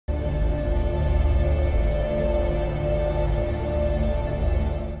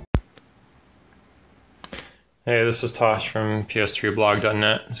Hey, this is Tosh from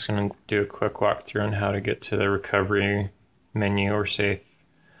PS3blog.net. Just going to do a quick walkthrough on how to get to the recovery menu or safe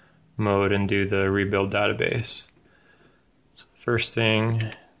mode and do the rebuild database. So first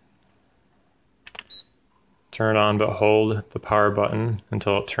thing, turn it on but hold the power button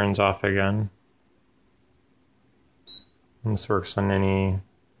until it turns off again. And this works on any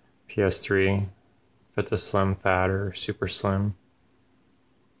PS3, if it's a slim, fat, or super slim.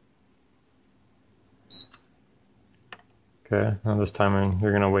 Okay, now this time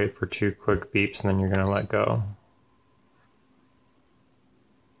you're going to wait for 2 quick beeps and then you're going to let go.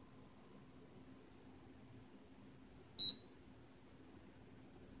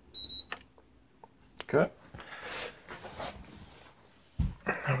 Okay.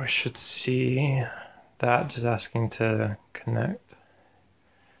 Now we should see that just asking to connect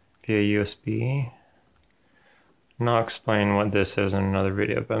via USB. And I'll explain what this is in another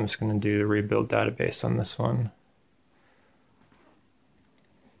video, but I'm just going to do the rebuild database on this one.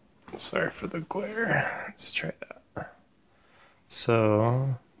 Sorry for the glare. Let's try that.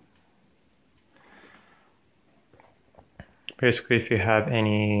 So basically, if you have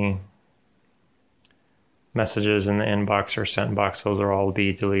any messages in the inbox or sent box, those will all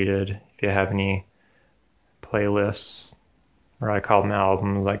be deleted. If you have any playlists, or I call them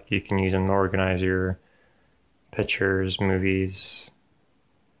albums, like you can use them to organize your pictures, movies,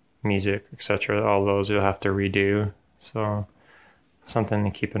 music, etc. All those you'll have to redo. So something to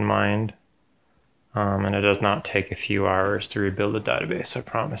keep in mind. And it does not take a few hours to rebuild the database, I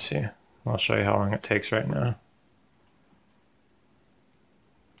promise you. I'll show you how long it takes right now.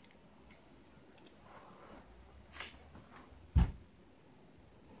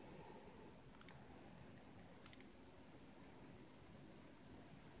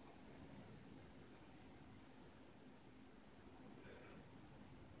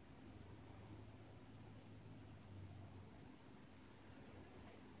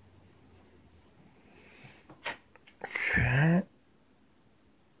 Okay.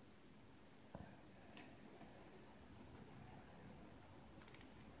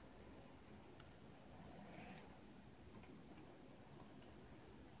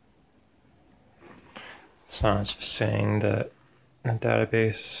 So it's just saying that the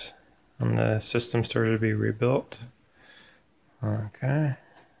database on the system storage will be rebuilt. Okay.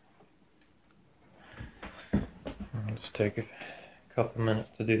 I'll just take a couple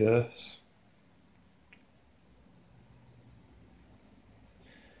minutes to do this.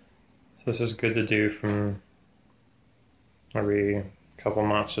 So this is good to do from every couple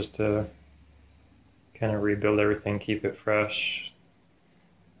months just to kind of rebuild everything, keep it fresh.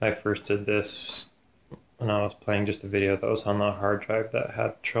 I first did this when I was playing just a video that was on the hard drive that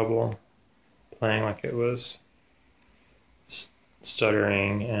had trouble playing, like it was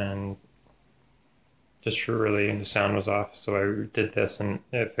stuttering and just really the sound was off. So I did this and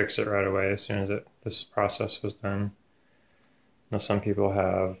it fixed it right away as soon as this process was done. Now some people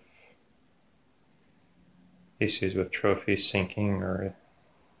have issues with trophies syncing or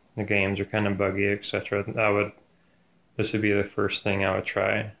the games are kind of buggy, etc. This would be the first thing I would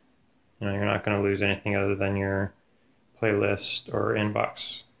try. You know, you're not going to lose anything other than your playlist or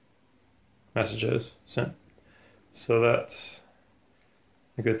inbox messages sent. So that's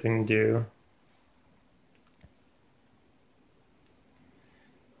a good thing to do.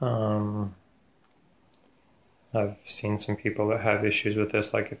 I've seen some people that have issues with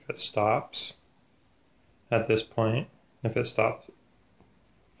this, like if it stops at this point, if it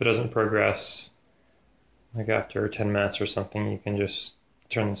doesn't progress, like after 10 minutes or something, you can just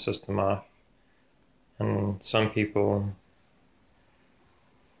turn the system off. And some people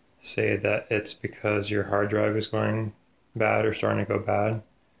say that it's because your hard drive is going bad or starting to go bad.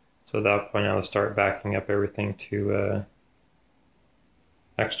 So at that point, I would start backing up everything to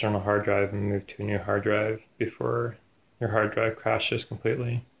external hard drive and move to a new hard drive before your hard drive crashes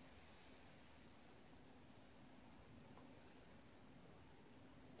completely.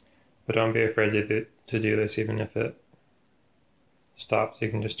 But don't be afraid to do this. Even if it stops, you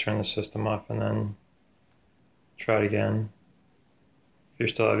can just turn the system off and then try it again. If you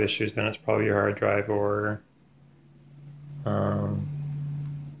still have issues, then it's probably your hard drive, or that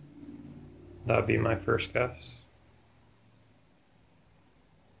would be my first guess.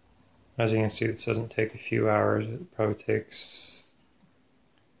 As you can see, this doesn't take a few hours. It probably takes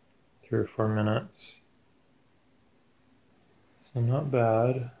 3 or 4 minutes. So not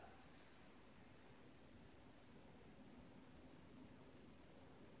bad.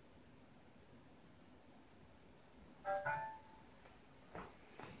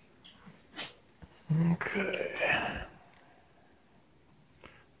 Okay.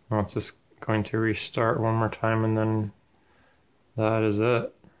 Once this going to restart one more time, and then that is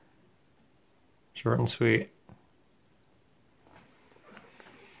it. Short and sweet.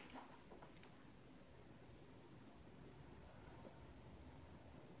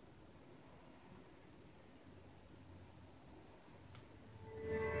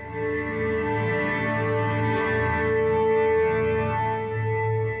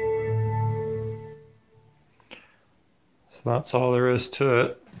 So that's all there is to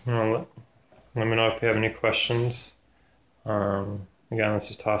it. Let me know if you have any questions. Again,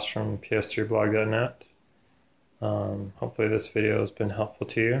 this is Toss from PS3blog.net. Hopefully this video has been helpful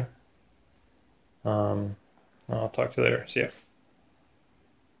to you. I'll talk to you later. See ya.